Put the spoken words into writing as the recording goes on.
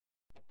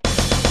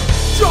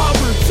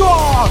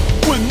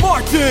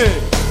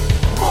Martin!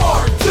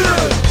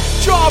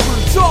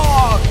 Jobber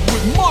Talk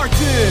with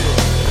Martin!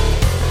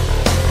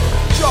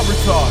 Jobber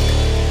Talk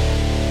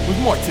with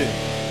Martin.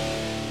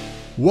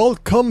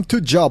 Welcome to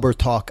Jobber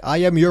Talk. I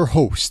am your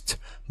host,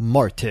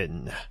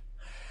 Martin.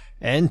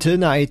 And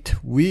tonight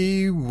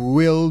we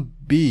will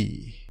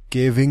be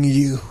giving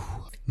you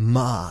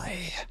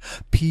my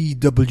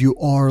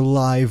PWR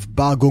Live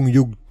Bagong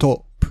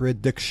Yugto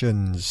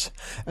predictions,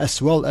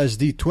 as well as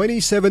the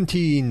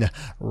 2017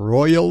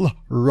 Royal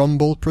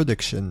Rumble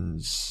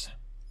predictions.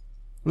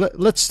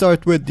 Let's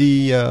start with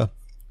the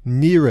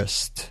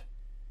nearest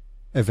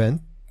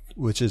event,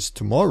 which is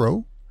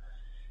tomorrow,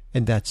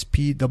 and that's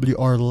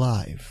PWR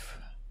Live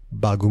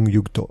Bagong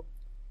Yugto,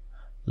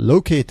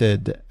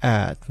 located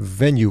at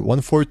Venue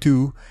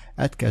 142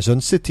 at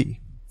Quezon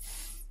City.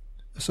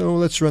 So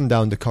let's run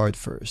down the card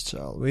first,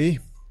 shall we?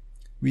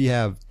 We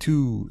have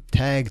 2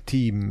 tag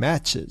team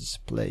matches,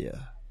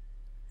 playa.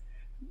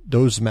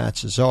 Those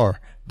matches are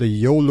the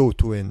YOLO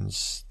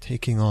Twins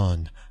taking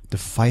on the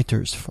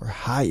Fighters for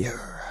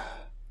Hire,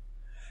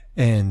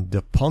 and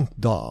the Punk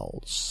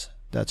Dolls,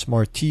 that's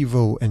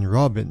Martivo and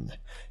Robin,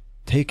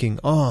 taking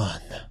on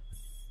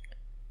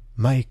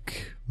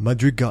Mike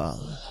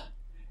Madrigal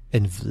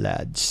and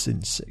Vlad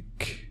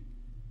Sinsik.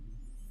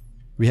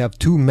 We have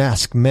 2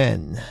 masked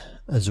men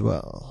as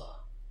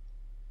well.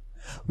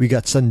 We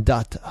got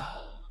Sandata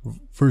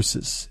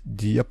versus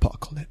the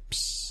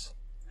Apocalypse.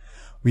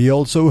 We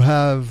also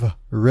have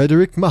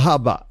Rhetoric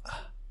Mahaba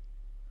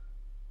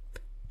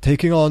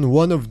taking on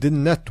one of the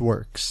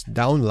network's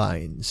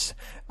downlines,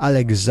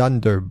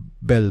 Alexander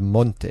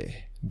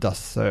Belmonte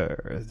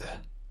III.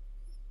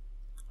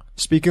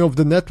 Speaking of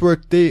the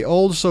network, they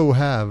also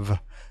have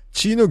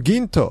Chino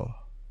Ginto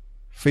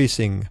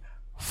facing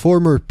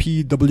former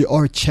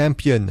PWR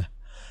champion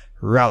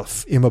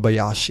Ralph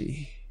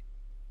Imabayashi.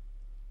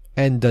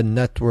 And the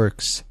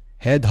network's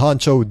head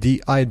honcho,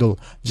 the Idol,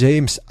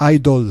 James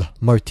Idol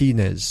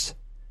Martinez,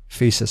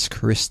 faces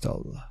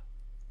Crystal.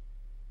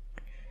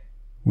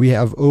 We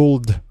have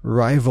old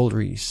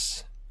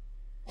rivalries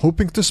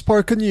hoping to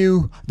spark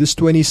anew this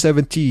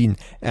 2017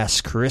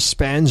 as Chris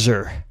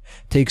Panzer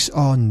takes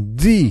on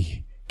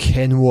the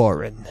Ken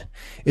Warren.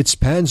 It's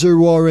Panzer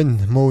Warren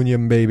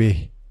Monium,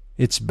 baby.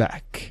 It's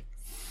back.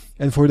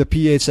 And for the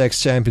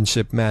PHX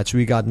Championship match,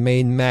 we got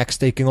Main Max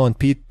taking on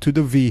Pete to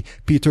the V,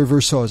 Peter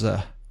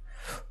Versosa.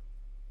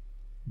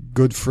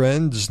 Good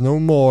friends, no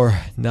more.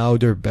 Now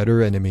they're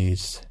better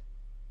enemies.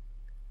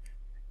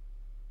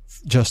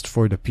 Just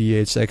for the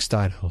PHX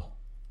title.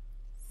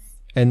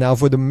 And now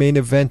for the main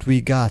event,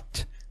 we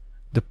got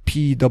the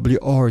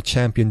PWR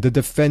champion, the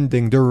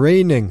defending, the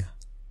reigning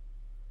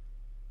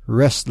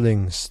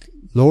wrestling's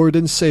Lord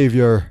and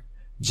Savior,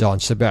 John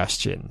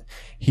Sebastian.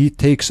 He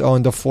takes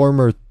on the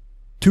former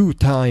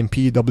 2-time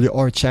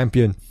PWR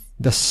champion,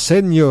 the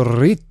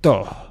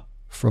Señorito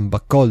from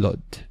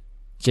Bacolod,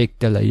 Jake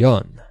De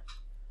Leon.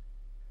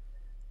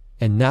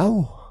 And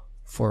now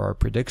for our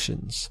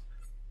predictions.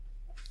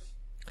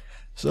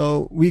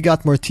 So we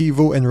got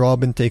Martivo and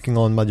Robin taking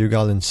on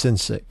Madrigal and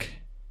Sinsik.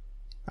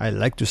 I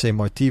like to say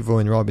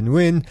Martivo and Robin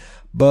win,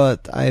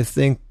 but I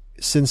think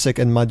Sinsik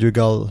and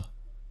Madrigal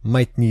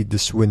might need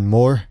this win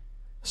more.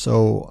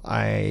 So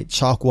I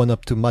chalk one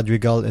up to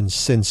Madrigal and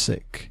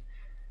Sinsik.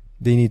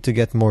 They need to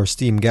get more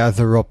steam,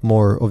 gather up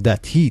more of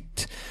that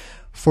heat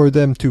for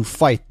them to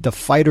fight the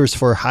Fighters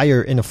for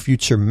Hire in a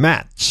future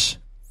match.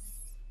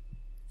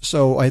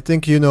 So I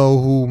think you know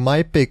who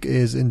my pick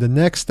is in the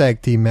next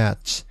tag team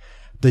match.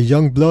 The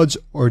Young Bloods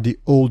or the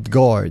Old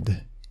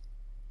Guard.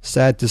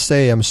 Sad to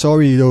say, I'm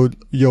sorry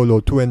YOLO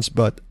Twins,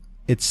 but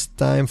it's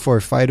time for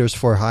Fighters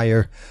for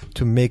Hire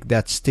to make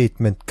that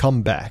statement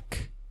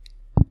comeback.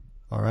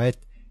 Alright?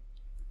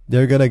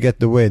 They're gonna get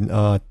the win.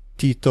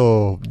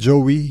 Tito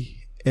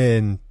Joey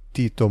and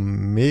Tito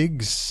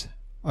Migs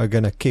are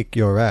gonna kick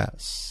your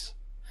ass.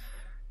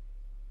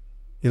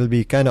 It'll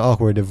be kinda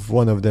awkward if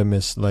one of them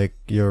is like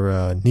your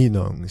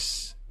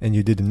Ninongs and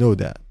you didn't know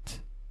that.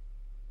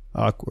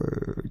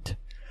 Awkward.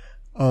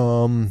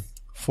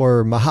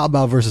 For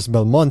Mahaba versus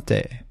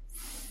Belmonte,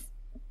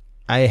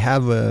 I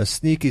have a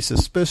sneaky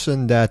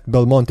suspicion that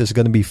Belmonte is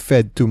gonna be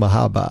fed to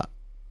Mahaba,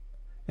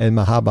 and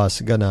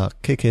Mahaba's gonna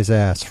kick his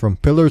ass from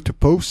pillar to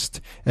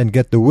post and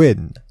get the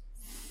win.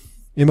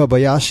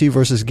 Imabayashi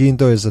versus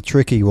Ginto is a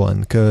tricky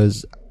one,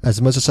 cause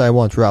as much as I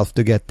want Ralph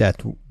to get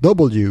that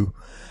W,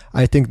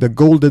 I think the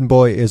Golden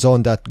Boy is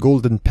on that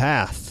golden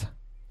path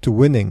to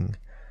winning.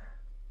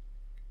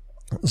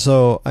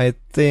 So I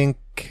think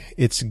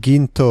it's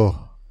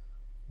Ginto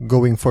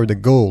going for the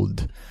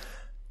gold.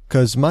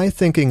 Cause my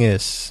thinking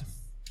is,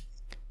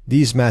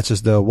 these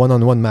matches, the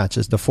one-on-one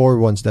matches, the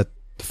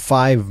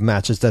 5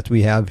 matches that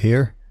we have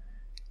here,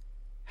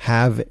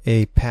 have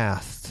a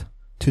path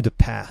to the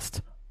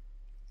path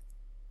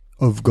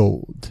of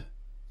gold.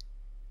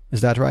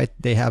 Is that right?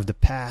 They have the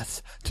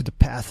path to the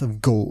path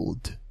of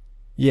gold.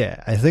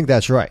 Yeah, I think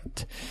that's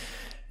right.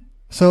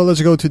 So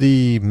let's go to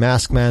the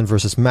Masked Man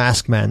versus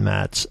Masked Man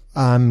match.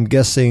 I'm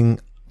guessing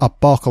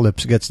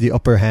Apocalypse gets the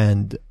upper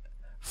hand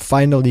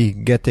finally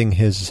getting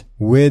his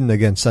win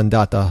against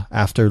Sandata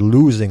after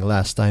losing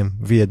last time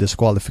via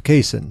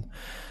disqualification.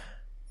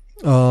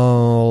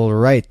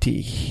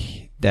 Alrighty.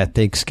 That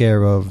takes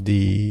care of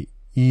the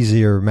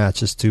easier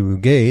matches to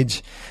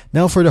gauge.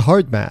 Now for the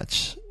hard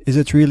match. Is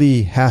it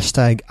really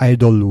hashtag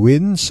Idol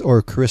wins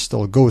or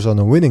Crystal goes on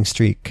a winning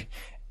streak?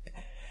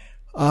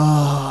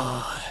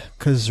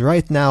 Because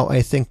right now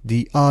I think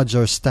the odds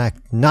are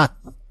stacked not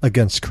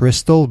against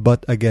Crystal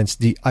but against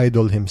the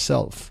Idol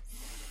himself.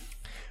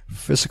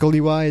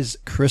 Physically wise,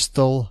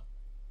 Crystal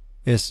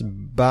is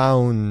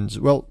bound.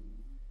 Well,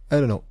 I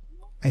don't know.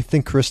 I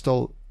think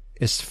Crystal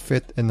is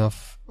fit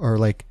enough or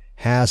like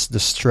has the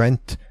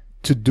strength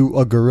to do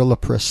a gorilla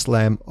press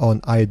slam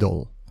on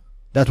Idol.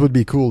 That would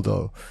be cool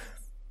though.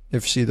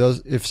 If she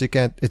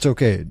can't, it's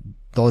okay.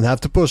 Don't have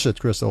to push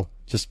it, Crystal.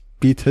 Just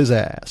beat his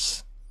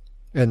ass.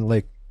 And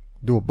like,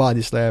 do a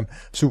body slam,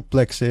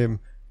 suplex him,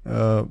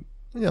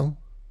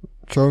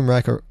 throw him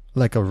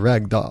like a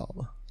rag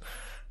doll.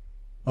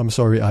 I'm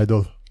sorry,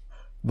 Idol.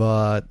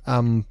 But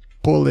I'm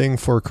pulling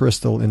for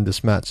Crystal in this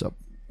matchup.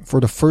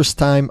 For the first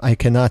time, I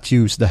cannot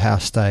use the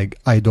hashtag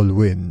Idol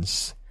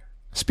wins.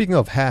 Speaking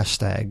of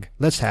hashtag,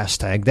 let's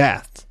hashtag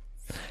that.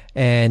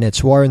 And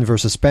it's Warren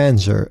versus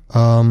Panzer.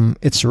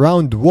 It's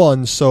round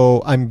 1,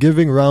 so I'm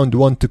giving round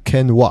 1 to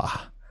Ken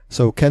Wa.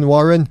 So Ken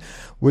Warren,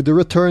 with the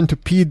return to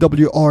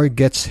PWR,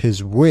 gets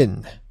his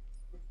win.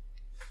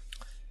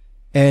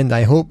 And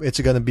I hope it's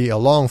gonna be a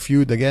long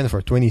feud again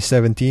for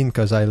 2017,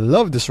 because I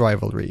love this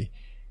rivalry.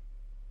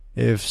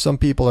 If some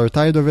people are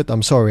tired of it,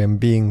 I'm sorry, I'm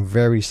being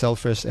very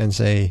selfish and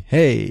say,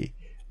 hey,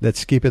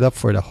 let's keep it up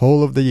for the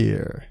whole of the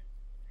year.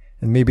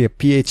 And maybe a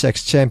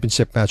PHX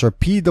championship match or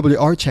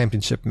PWR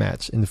championship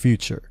match in the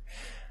future.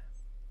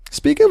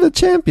 Speaking of the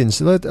champions,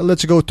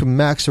 let's go to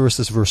Max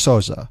versus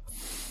Versosa.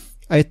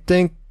 I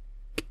think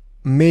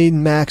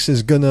Main Max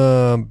is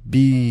gonna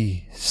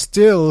be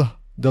still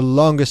the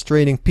longest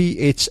reigning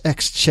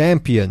PHX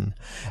champion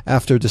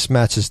after this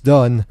match is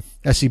done,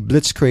 as he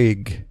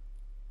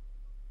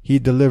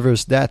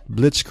delivers that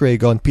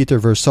Blitzkrieg on Peter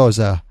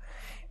Versosa,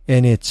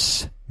 and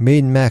it's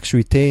Main Max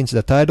retains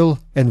the title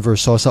and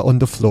Versosa on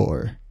the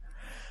floor.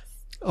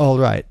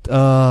 Alright,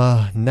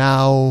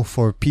 now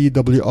for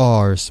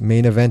PWR's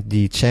main event,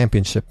 the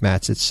championship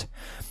match. It's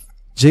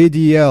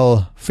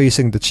JDL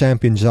facing the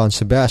champion John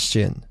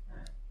Sebastian.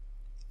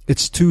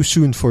 It's too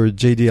soon for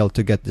JDL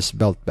to get this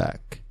belt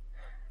back.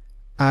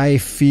 I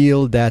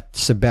feel that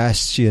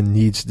Sebastian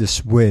needs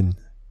this win.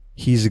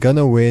 He's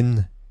gonna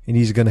win, and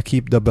he's gonna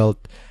keep the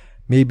belt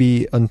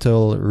maybe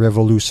until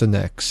Revolution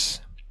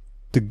X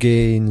to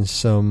gain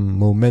some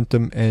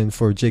momentum and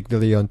for Jake De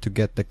Leon to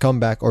get the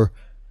comeback, or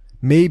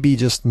maybe,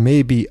 just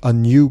maybe, a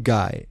new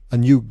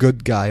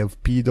good guy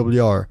of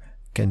PWR.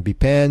 Can be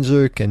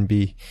Panzer, can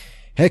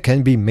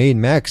be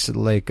Main Max,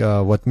 like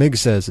what Mig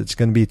says. It's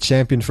gonna be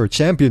champion for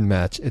champion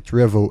match at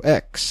Revo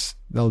X.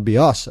 That'll be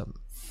awesome.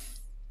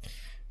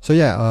 So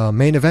yeah,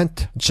 main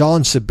event,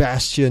 John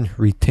Sebastian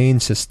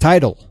retains his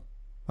title.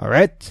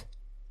 Alright?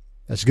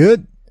 That's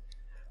good.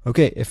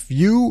 Okay, if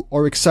you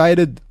are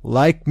excited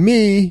like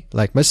me,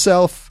 like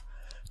myself,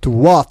 to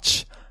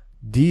watch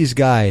these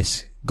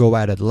guys go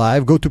at it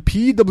live, go to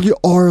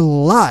PWR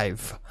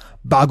Live,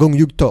 Bagong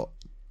Yugto.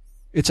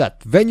 It's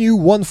at Venue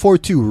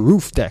 142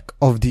 Roof Deck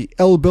of the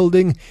L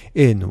Building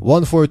in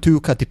 142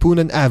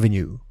 Katipunan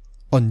Avenue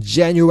on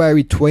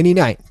January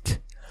 29th.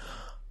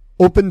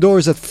 Open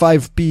doors at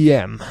 5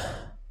 p.m.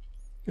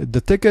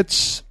 The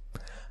ticket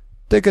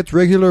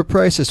regular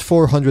price is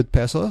 400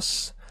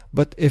 pesos,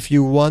 but if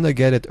you want to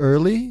get it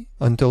early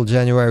until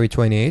January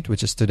 28th,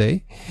 which is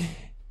today,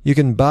 you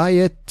can buy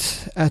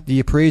it at the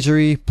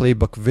Appraisery,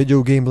 Playbook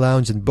Video Game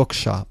Lounge, and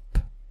Bookshop.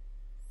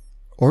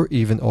 Or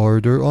even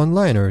order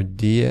online or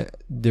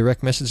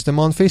direct message them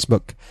on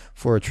Facebook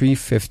for a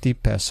 350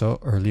 peso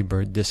early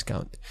bird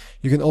discount.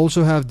 You can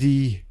also have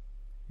the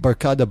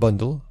Barkada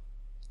bundle,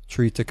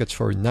 3 tickets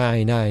for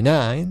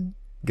 $9.99.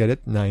 Get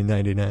it?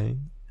 $9.99.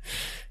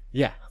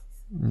 Yeah,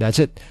 that's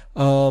it.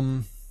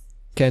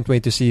 Can't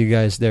wait to see you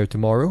guys there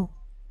tomorrow.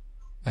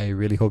 I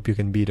really hope you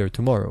can be there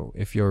tomorrow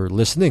if you're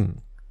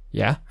listening.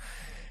 Yeah?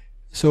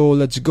 So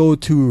let's go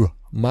to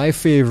my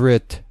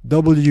favorite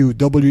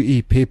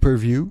WWE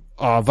pay-per-view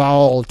of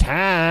all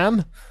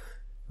time,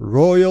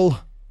 Royal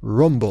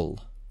Rumble.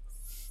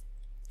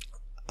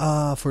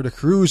 For the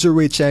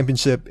Cruiserweight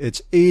Championship,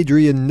 it's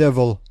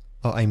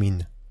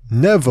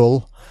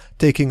Neville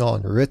taking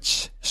on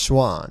Rich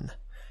Swann.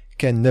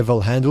 Can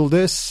Neville handle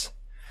this?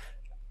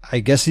 I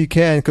guess he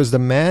can, because the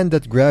man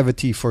that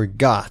Gravity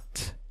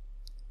forgot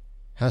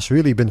has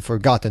really been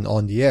forgotten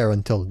on the air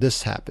until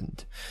this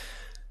happened.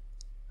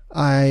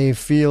 I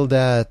feel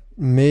that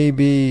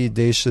maybe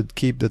they should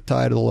keep the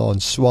title on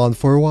Swann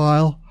for a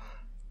while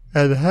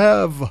and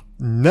have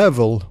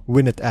Neville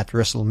win it at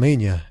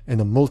WrestleMania in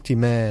a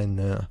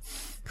multi-man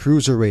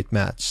cruiserweight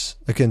match,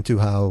 akin to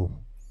how,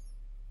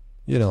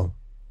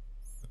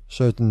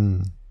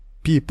 certain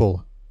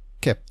people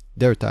kept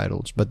their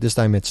titles, but this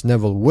time it's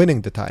Neville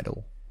winning the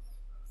title,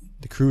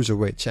 the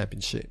Cruiserweight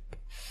Championship.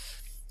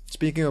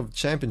 speaking of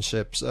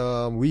championships,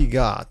 we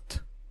got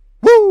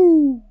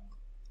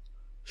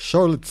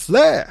Charlotte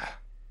Flair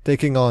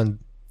taking on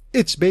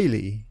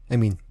Bayley.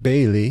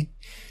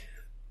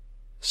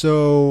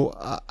 So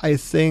I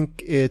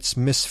think it's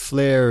Miss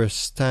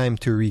Flair's time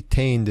to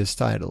retain this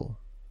title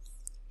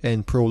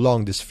and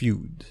prolong this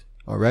feud.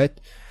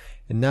 Alright?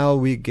 And now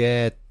we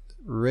get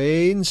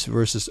Reigns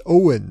versus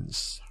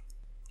Owens.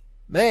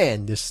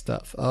 Man, this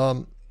stuff.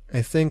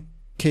 I think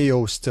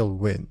KO still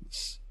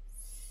wins.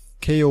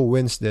 KO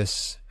wins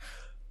this.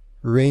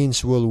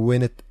 Reigns will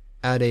win it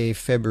at a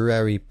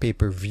February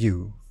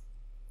pay-per-view.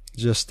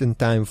 Just in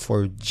time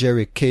for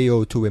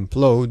Jericho to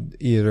implode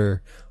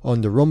either on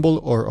the Rumble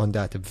or on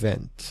that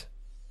event.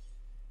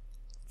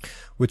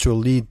 Which will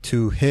lead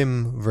to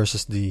him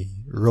versus the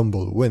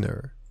Rumble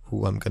winner,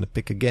 who I'm gonna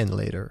pick again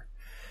later.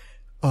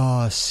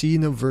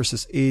 Cena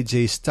versus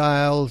AJ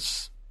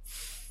Styles.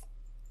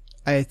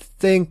 I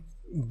think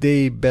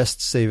they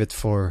best save it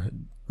for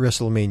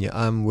WrestleMania.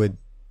 I'm with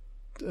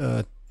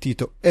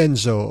Tito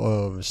Enzo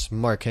of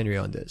Mark Henry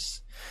on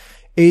this.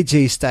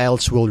 AJ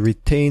Styles will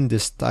retain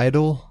this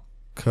title.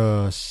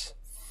 Cause,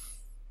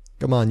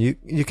 come on,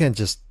 you can't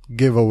just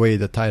give away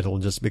the title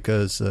just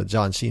because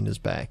John Cena's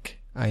back.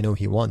 I know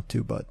he wants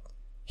to, but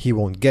he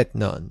won't get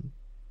none,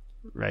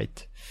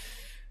 right?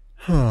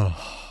 Now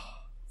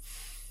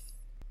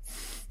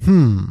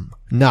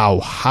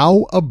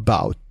how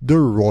about the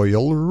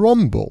Royal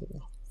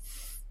Rumble?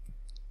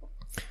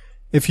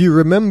 If you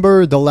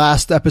remember the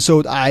last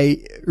episode, I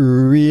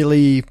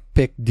really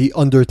picked The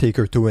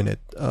Undertaker to win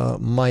it.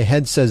 My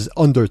head says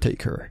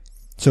Undertaker.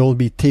 So it'll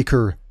be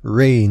Taker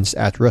Reigns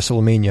at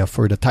WrestleMania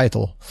for the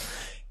title.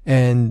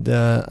 And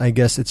I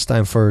guess it's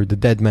time for the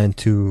dead man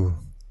to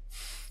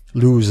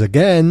lose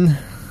again.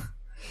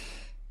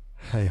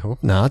 I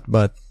hope not,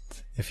 but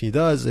if he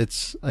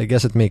does, I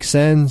guess it makes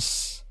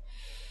sense.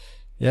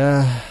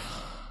 Yeah,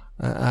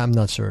 I'm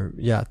not sure.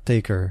 Yeah,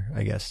 Taker,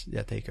 I guess.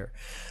 Yeah, Taker.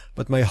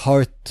 But my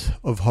heart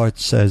of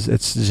hearts says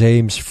it's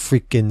James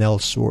freaking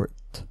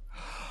Ellsworth.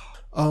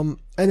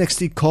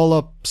 NXT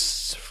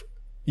call-ups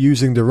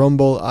using the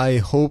Rumble. I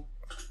hope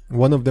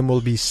one of them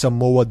will be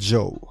Samoa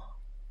Joe.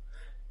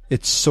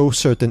 It's so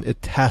certain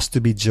it has to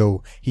be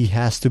Joe. He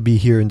has to be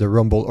here in the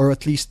Rumble, or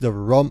at least the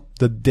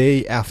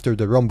day after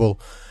the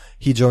Rumble,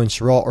 he joins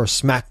Raw or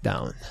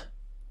SmackDown.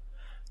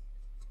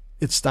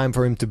 It's time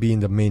for him to be in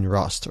the main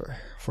roster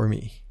for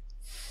me.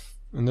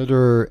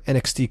 Another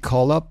NXT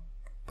call-up.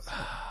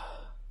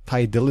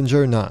 Ty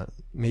Dillinger? Nah,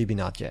 maybe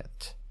not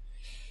yet.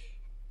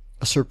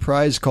 A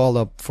surprise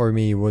call-up for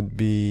me would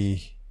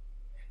be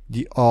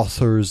the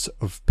Authors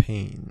of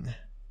Pain.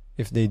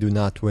 If they do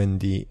not win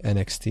the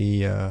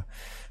NXT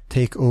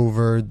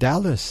TakeOver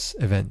Dallas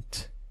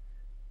event.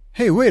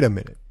 Hey, wait a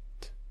minute.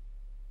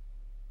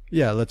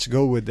 Yeah, let's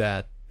go with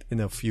that in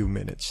a few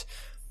minutes.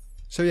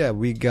 So yeah,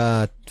 we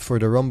got, for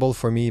the Rumble,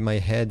 for me, my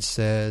head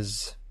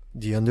says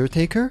The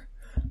Undertaker.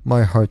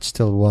 My heart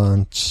still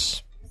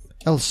wants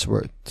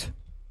Ellsworth.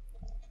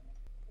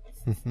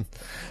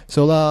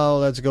 So now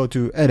let's go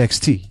to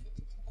NXT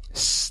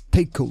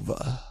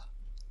Takeover.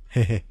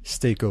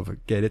 Stakeover,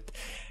 get it?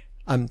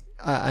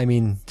 I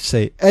mean,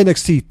 say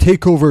NXT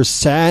Takeover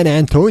San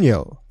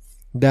Antonio.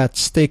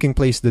 That's taking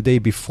place the day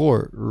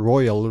before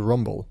Royal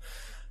Rumble.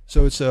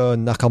 So it's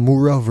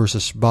Nakamura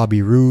versus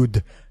Bobby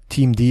Roode,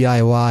 Team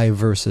DIY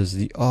versus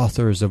the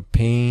Authors of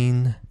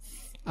Pain,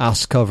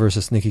 Asuka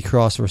versus Nikki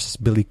Cross versus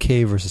Billie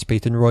Kay versus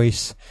Peyton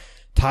Royce,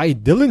 Ty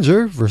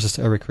Dillinger versus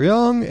Eric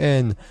Young,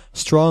 and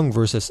Strong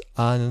versus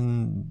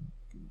Cien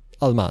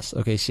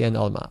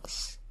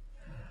Almas.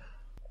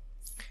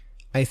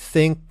 I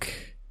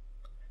think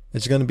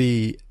it's gonna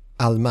be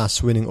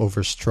Almas winning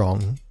over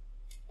Strong,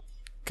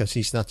 because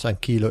he's not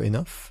tranquilo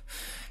enough.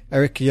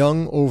 Eric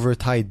Young over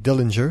Ty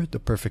Dillinger, the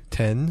perfect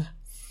 10.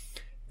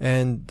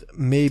 And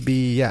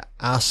maybe,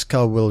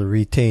 Asuka will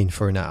retain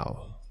for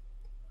now.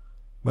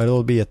 But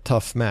it'll be a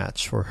tough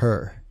match for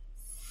her.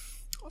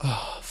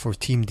 For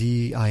Team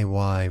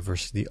DIY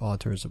versus the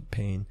Authors of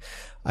Pain.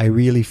 I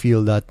really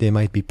feel that they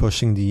might be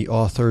pushing the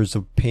Authors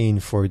of Pain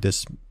for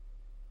this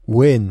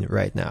win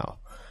right now.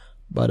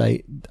 But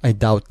I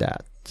doubt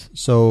that.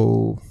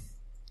 So,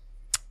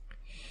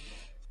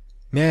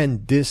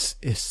 man, this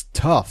is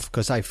tough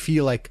because I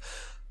feel like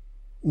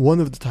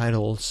one of the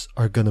titles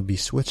are gonna be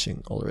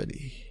switching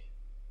already.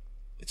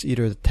 It's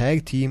either the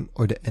tag team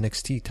or the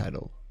NXT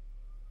title.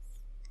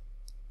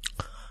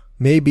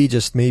 Maybe,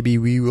 just maybe,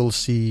 we will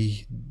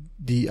see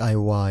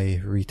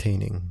DIY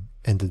retaining.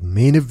 And the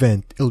main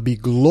event, it'll be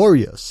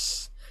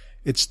glorious.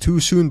 It's too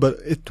soon, but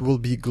it will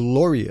be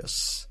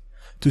glorious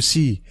to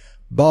see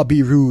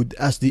Bobby Roode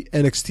as the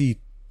NXT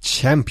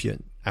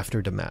champion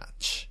after the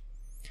match.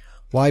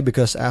 Why?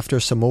 Because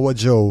after Samoa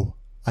Joe,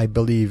 I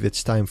believe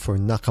it's time for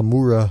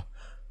Nakamura,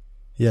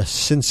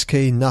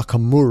 Shinsuke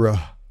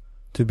Nakamura,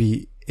 to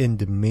be in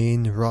the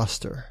main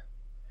roster.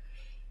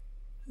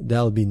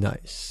 That'll be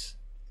nice.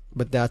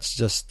 But that's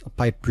just a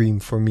pipe dream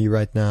for me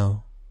right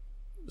now.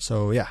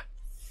 So yeah.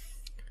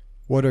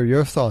 What are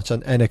your thoughts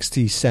on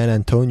NXT San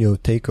Antonio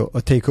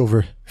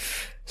takeover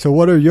So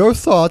what are your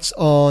thoughts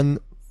on,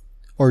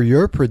 or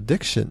your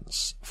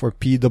predictions for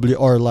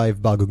PWR Live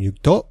Bagong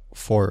Yugto,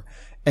 for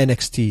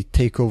NXT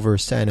TakeOver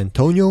San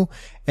Antonio,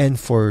 and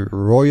for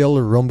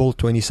Royal Rumble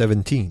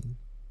 2017?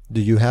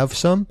 Do you have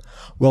some?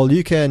 Well,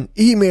 you can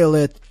email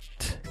it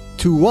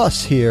to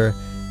us here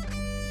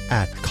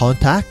at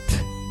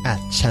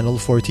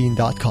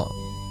contact@channel14.com,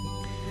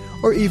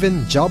 or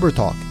even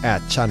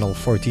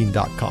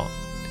jobbertalk@channel14.com.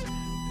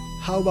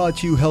 How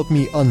about you help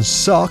me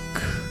unsuck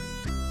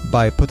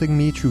by putting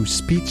me through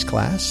speech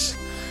class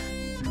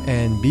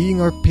and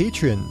being our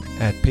patron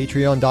at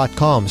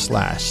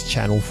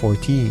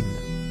patreon.com/channel14.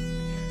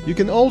 You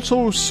can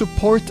also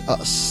support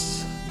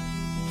us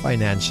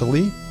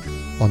financially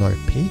on our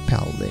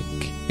PayPal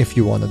link if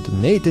you want to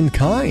donate in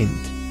kind.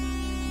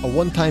 A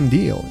one-time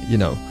deal, you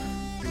know.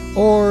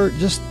 Or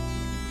just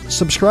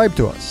subscribe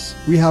to us.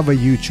 We have a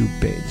YouTube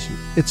page.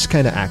 It's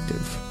kind of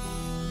active.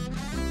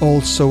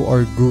 Also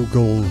our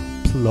Google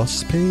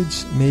Plus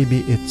page.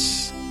 Maybe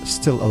it's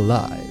still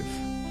alive.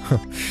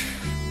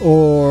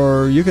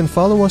 Or you can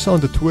follow us on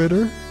the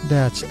Twitter.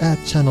 That's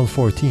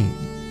 @channel14.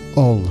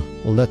 All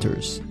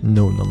letters,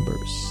 no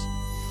numbers.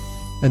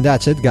 And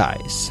that's it,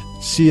 guys.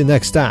 See you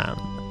next time.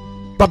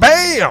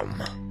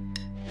 Ba-bam!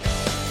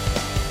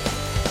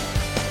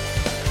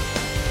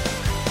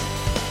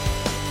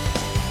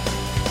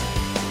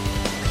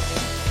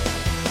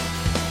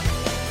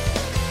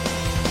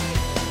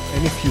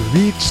 And if you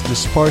reach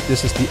this part,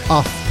 this is the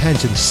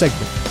off-tangent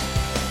segment.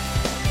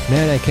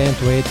 Man, I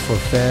can't wait for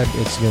Feb.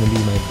 It's gonna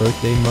be my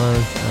birthday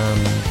month.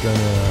 I'm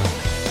gonna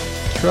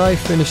try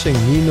finishing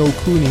Ni no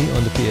Kuni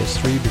on the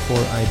PS3 before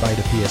I buy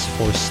the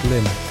PS4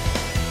 Slim.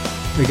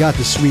 We got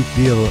the sweet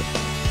deal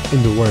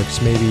in the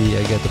works. Maybe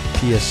I get the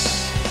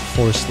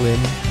PS4 Slim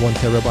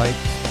 1TB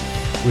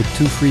with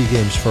 2 free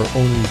games for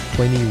only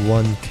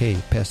 21k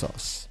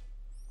pesos.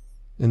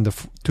 And the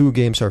 2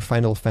 games are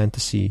Final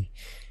Fantasy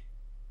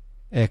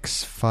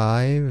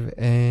X5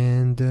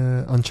 and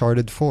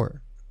Uncharted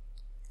 4.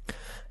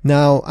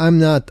 Now, I'm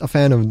not a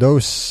fan of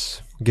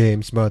those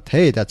games, but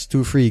hey, that's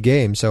 2 free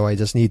games, so I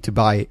just need to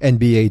buy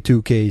NBA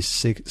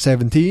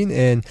 2K17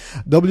 and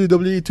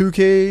WWE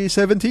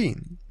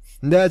 2K17.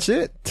 That's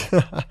it.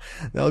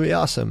 That'll be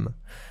awesome.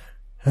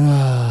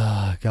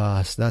 Ah,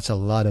 gosh, that's a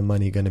lot of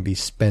money gonna be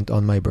spent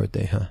on my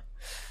birthday, huh?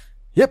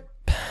 Yep.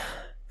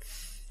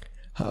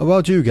 How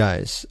about you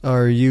guys?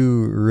 Are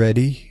you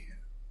ready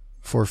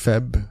for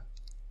Feb?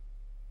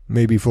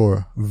 Maybe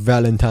for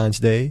Valentine's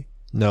Day?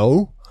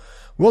 No?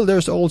 Well,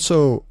 there's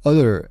also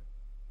other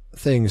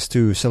things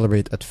to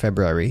celebrate at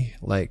February,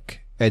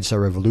 like EDSA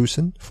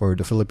Revolution for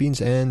the Philippines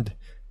and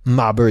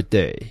my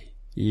birthday.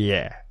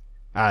 Yeah,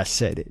 I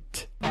said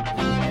it.